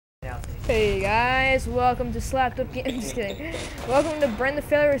Hey guys, welcome to Slapped Up Game. I'm just kidding. Welcome to Bren the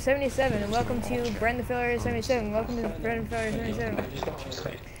Failure 77, and welcome to Bren the Failure 77. Welcome to Bren the Failure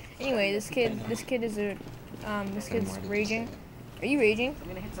 77. Anyway, this kid is a, this kid's raging. Are you raging? I'm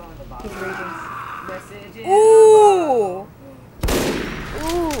gonna hit someone with a He's bomb. raging. Message. Ooh!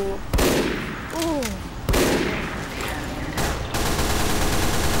 Ooh! Ooh!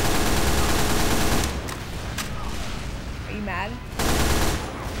 Are you mad?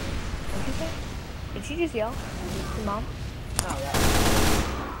 What'd you say? Did she just yell? Your mom? No, that.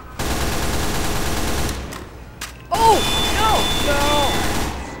 Oh! No! No!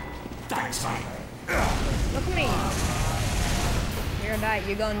 Look at me. You're gonna die.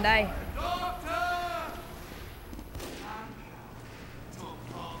 You're gonna die.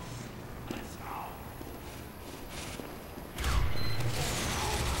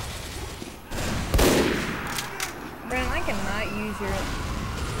 Bren, I cannot use your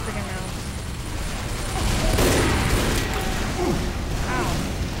freaking mouse.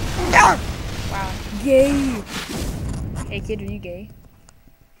 Ow. Wow. Gay. Hey kid, are you gay?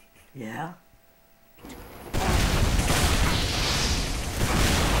 Yeah.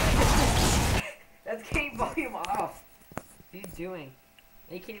 That's game volume off. What are you doing?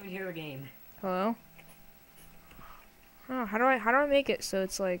 They can't even hear the game. Hello? Oh, how do I make it so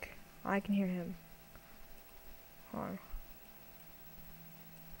it's like I can hear him? Hold on.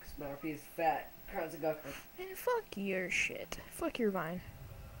 Smurfy is fat. Crowds of guckers. Man, fuck your shit. Fuck your vine.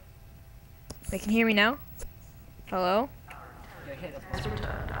 They can hear me now? Hello? Yeah, hit him.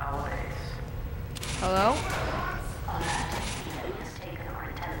 Hello?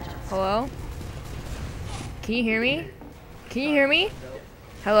 Hello? Can you hear me? Can you hear me?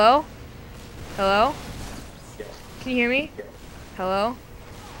 Hello? Hello? Can you hear me? Hello?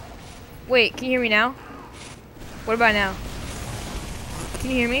 Wait, can you hear me now? What about now? Can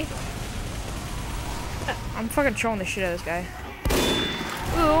you hear me? I'm fucking trolling the shit out of this guy.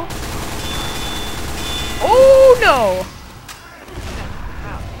 Ooh. Oh no!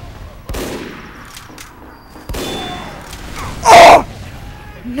 Oh!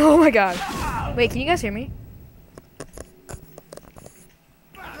 No, my god. Wait, can you guys hear me?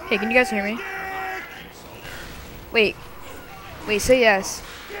 Hey, can you guys hear me? Wait. Wait, say yes.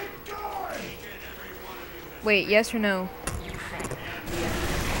 Wait, yes or no?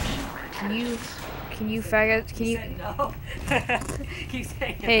 Can you faggots, can you... No. Keep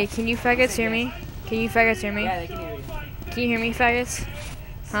saying it. Hey, can you faggots hear me? Can you faggots hear me? Yeah, they can hear you. Can you hear me, faggots?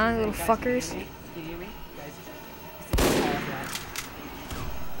 Huh, little Guys, fuckers? Can you hear me? Guys,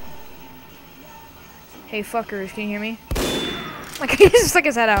 Hey, fuckers, can you hear me? Like, he just stuck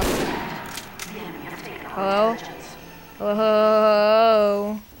his head out. Hello?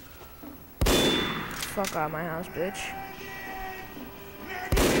 Hello? Fuck out of my house, bitch.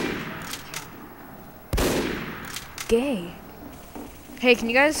 Gay. Hey, can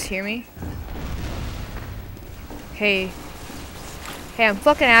you guys hear me? Hey. Hey, I'm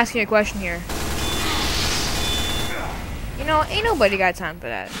fucking asking a question here. You know, ain't nobody got time for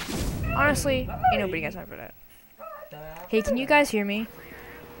that. Honestly, ain't nobody got time for that. Hey, can you guys hear me?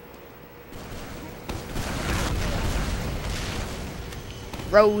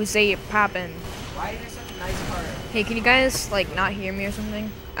 Rose poppin'. why is there such a nice car? Hey, can you guys, like, not hear me or something?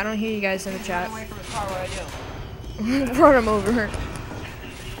 I don't hear you guys in the chat. Run away from his car, what do I do? Brought him over.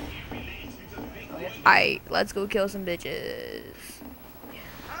 Oh, yeah? Aight, let's go kill some bitches.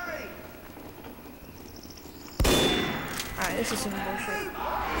 Alright, this is some bullshit.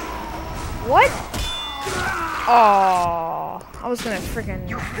 What? Oh, I was gonna freaking.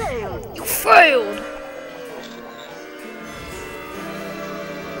 You failed! You failed!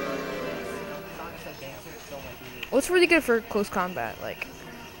 What's really good for close combat? Like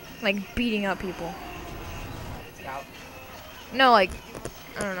beating up people. Scout. No, like,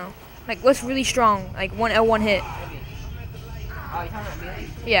 I don't know. Like, what's really strong? Like, one hit. Maybe. Oh, you talking about melee?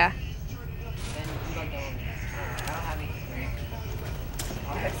 Yeah. Then you got going. I don't have anything.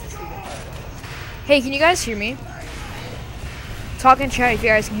 Oh, that's the stupid part. Hey, can you guys hear me? Talk in chat if you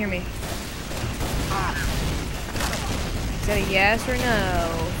guys can hear me. Is that a yes or no?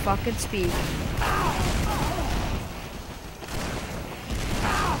 Fucking speak.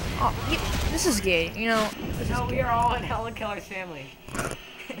 Oh, this is gay. You know, this is No, we gay. are all in Helen Keller's family.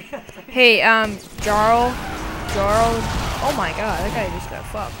 Hey, Jarl. Oh my god, that guy just got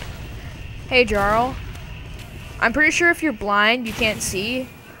fucked. Hey, Jarl. I'm pretty sure if you're blind, you can't see,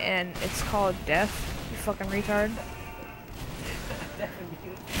 and it's called deaf. You fucking retard.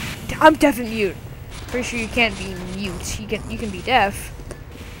 I'm deaf and mute. Pretty sure you can't be mute. You can be deaf.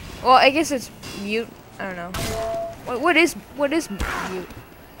 Well, I guess it's mute. I don't know. What is mute?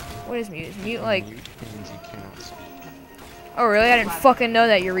 What is mute? Is mute like? Mute means you cannot speak. Oh really? I didn't fucking know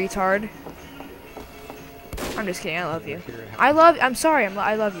that, you retard. I'm just kidding. I love you. I'm sorry.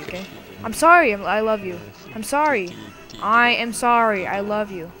 I love you. Okay. I'm sorry. I love you. I'm sorry. I am sorry. I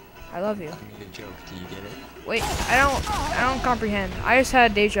love you. I love you. I made a joke. Do you get it? Wait. I don't comprehend. I just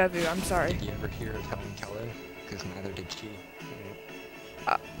had deja vu. I'm sorry. Did you ever hear of Helen Keller? Because neither did she.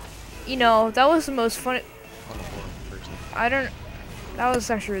 You know, that was the most funny. What a horrible person. I don't. That was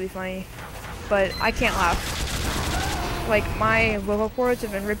actually really funny, but I can't laugh. Like my vocal cords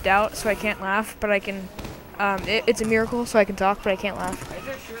have been ripped out, so I can't laugh. But I can. It's a miracle, so I can talk, but I can't laugh. Why is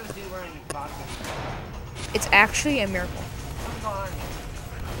there sure this dude wearing vodka? It's actually a miracle. What's going on?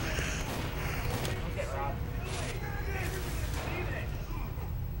 Don't get robbed.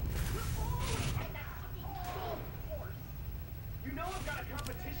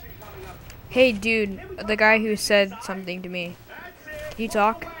 Hey, dude, the guy who said something to me. Can you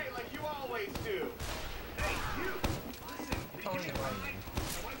talk?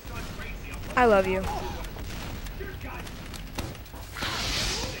 I love you.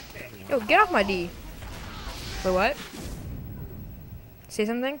 Yo, get off my D. Wait, what? Say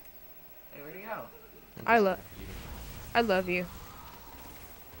something? Hey, where'd he go? I love you.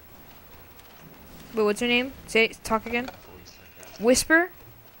 Wait, what's your name? Talk again. Whisper?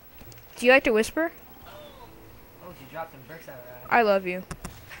 Do you like to whisper? Oh, she dropped some bricks out of her I love you.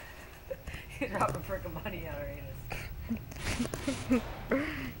 She dropped a brick of money out of her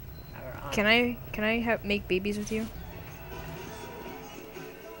anus. Can I make babies with you?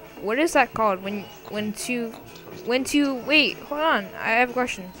 What is that called? When two wait, hold on. I have a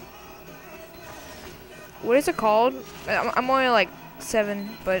question. What is it called? I'm only like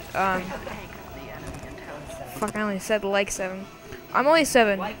 7, but fuck, I only said like 7. I'm only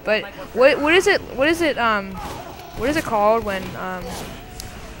 7, but what is it called when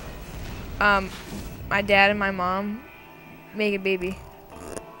my dad and my mom make a baby?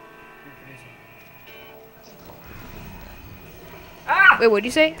 Ah! Wait, what'd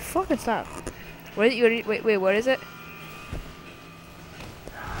you say? Fucking stop. Wait, what is it?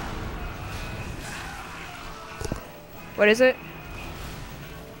 What is it?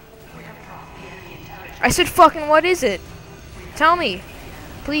 I said fucking what is it? Tell me.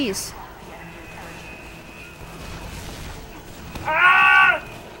 Please. Ah!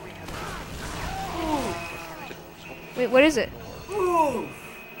 Wait, what is it? Ooh.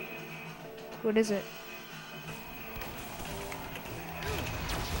 What is it?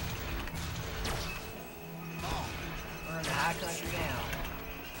 We're in the high country now.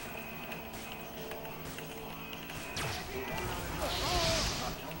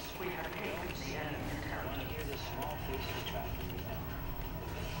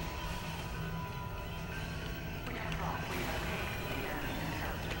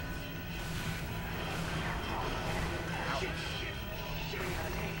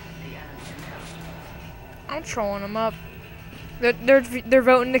 I'm trolling them up. They're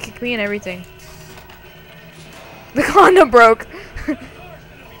voting to kick me and everything. The condom broke.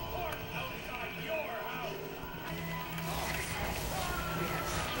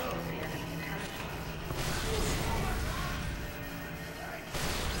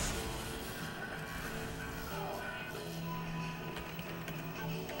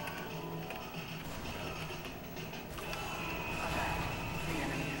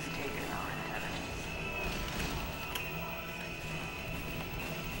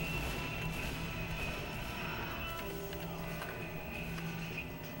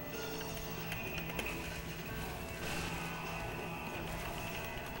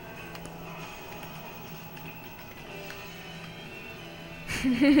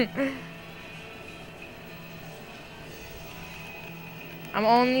 I'm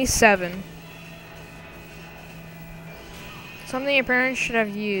only 7. Something your parents should have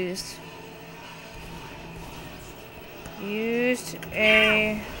used. Used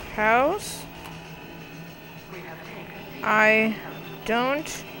a house? I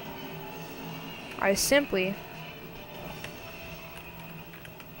don't. I simply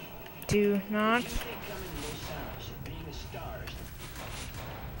do not.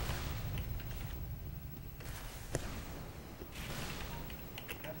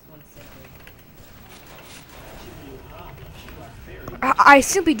 I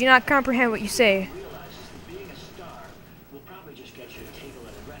simply do not comprehend what you say.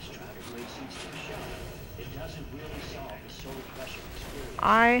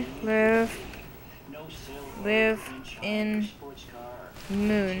 I live in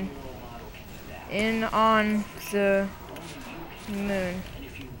moon. In on the moon.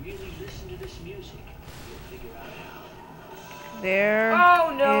 There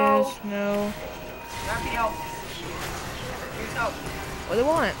Oh no! guys. No. Not me help. Here's help. What do they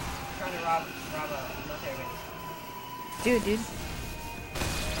want? Trying to rob a military base. Dude.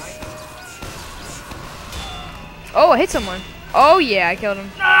 Oh, I hit someone. Oh yeah, I killed him.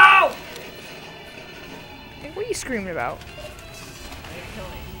 No! Hey, what are you screaming about? They're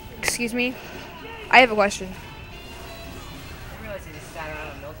killing me. Excuse me? I have a question. I didn't realize they just sat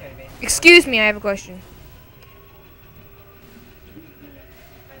around a military base. Excuse me, I have a question.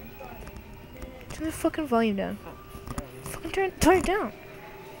 Turn the fucking volume down. Fucking turn it down.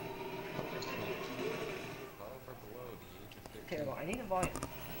 Terrible. I need a volume.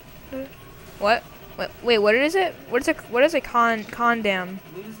 What? Wait, what is it? What is a condom?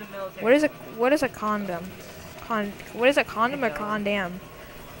 Lose the military. What is a condom? What is a condom or condom?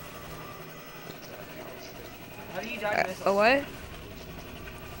 How do you dodge missiles? A what?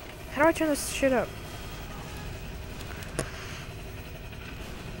 How do I turn this shit up?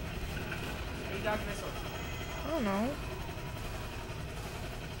 How do you dodge missiles? I don't know.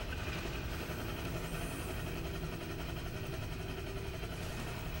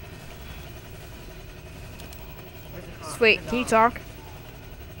 Where's the con? Wait, can you talk?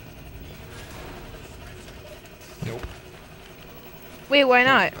 Nope. Wait, why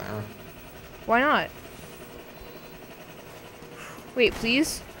not? Uh, Why not? Wait,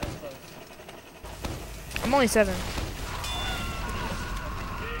 please? That was close. I'm only 7.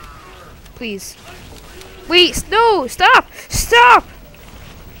 Please. Wait, no! Stop! Stop!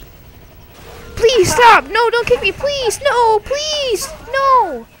 Please stop! No, don't kick me! Please! No! Please!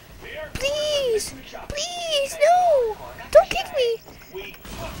 No! Please! Please! No! Don't kick me! Please!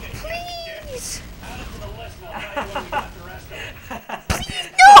 Please!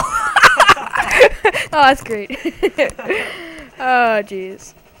 No! Oh, that's great. Oh,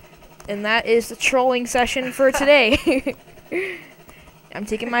 jeez. And that is the trolling session for today. I'm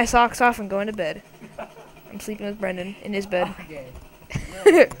taking my socks off and going to bed. I'm sleeping with Brendan in his bed. Okay.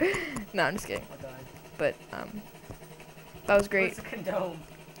 No, I'm just kidding. Oh god. But, that was great. What's the condone?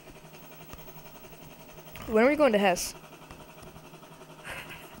 When are we going to Hess?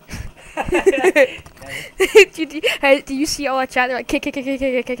 Do you see all that chat? They're like, kick.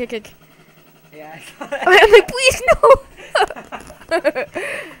 Yeah, I saw that. I'm like, please, no!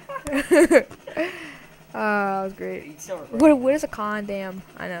 That was great. It's still recording. What is a condom?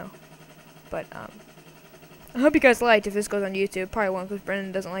 I know. But, I hope you guys liked if this goes on YouTube. Probably won't because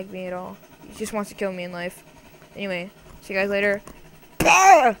Brendan doesn't like me at all. He just wants to kill me in life. Anyway, see you guys later.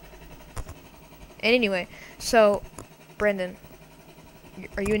 And anyway, so, Brendan,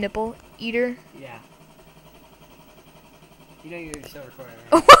 are you a nipple eater? Yeah. You know you're still recording, right?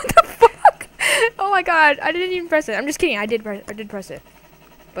 Oh, what the fuck? Oh my god, I didn't even press it. I'm just kidding. I did press it.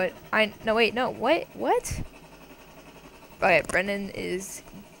 But no wait, no. What? Okay, Brendan is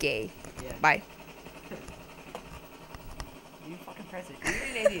gay. Yeah. Bye. You fucking press it. You're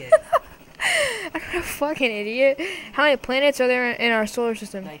an idiot. I'm a fucking idiot. How many planets are there in our solar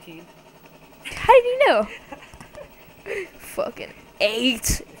system? 19. How did you know? Fucking 8.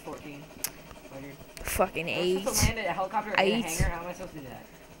 It's 14. Weird. Fucking I'm 8. supposed to land a helicopter in a 8. hangar? How am I supposed to do that?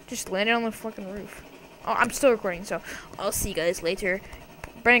 Just landed on the fucking roof. Oh, I'm still recording, so I'll see you guys later.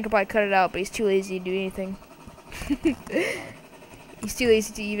 Brendan could probably cut it out, but he's too lazy to do anything. He's too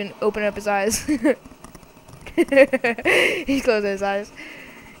lazy to even open up his eyes. He's closing his eyes.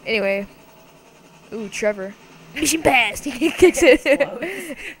 Anyway. Ooh, Trevor. Mission passed! He kicks it.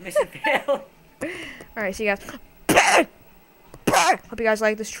 Mission failed. Alright, see you guys. Hope you guys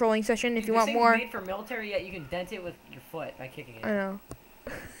like this trolling session. If you want more. Made for military, yet you can dent it with your foot by kicking it. I know.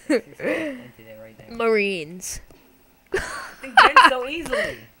 Seriously, dented it right there. Marines. They bend so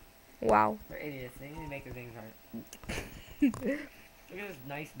easily. Wow. They're idiots. They need to make their things hard. Look at this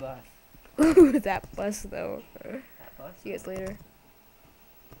nice bus. Ooh, that bus though. That bus? See you guys later.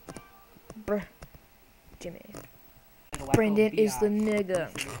 Bruh. Jimmy. The wacko Brendan is the biatch.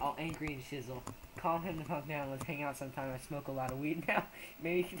 nigga. All angry and shizzle. Call him the fuck down. Let's hang out sometime. I smoke a lot of weed now.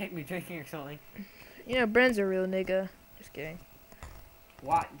 Maybe you can take me drinking or something. You know, Bren's a real nigga. Just kidding.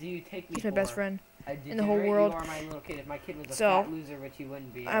 What do you take me He's my for? best friend. A in the whole degenerate? world. You are my little kid. If my kid was a So, fat loser, which you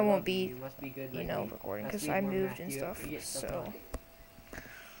wouldn't be. I won't love be, You must be good. you like know, me. recording Must because be I more moved and Matthew. stuff. You get stuff So,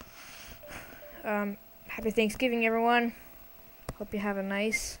 done. happy Thanksgiving, everyone. Hope you have a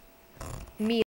nice meal.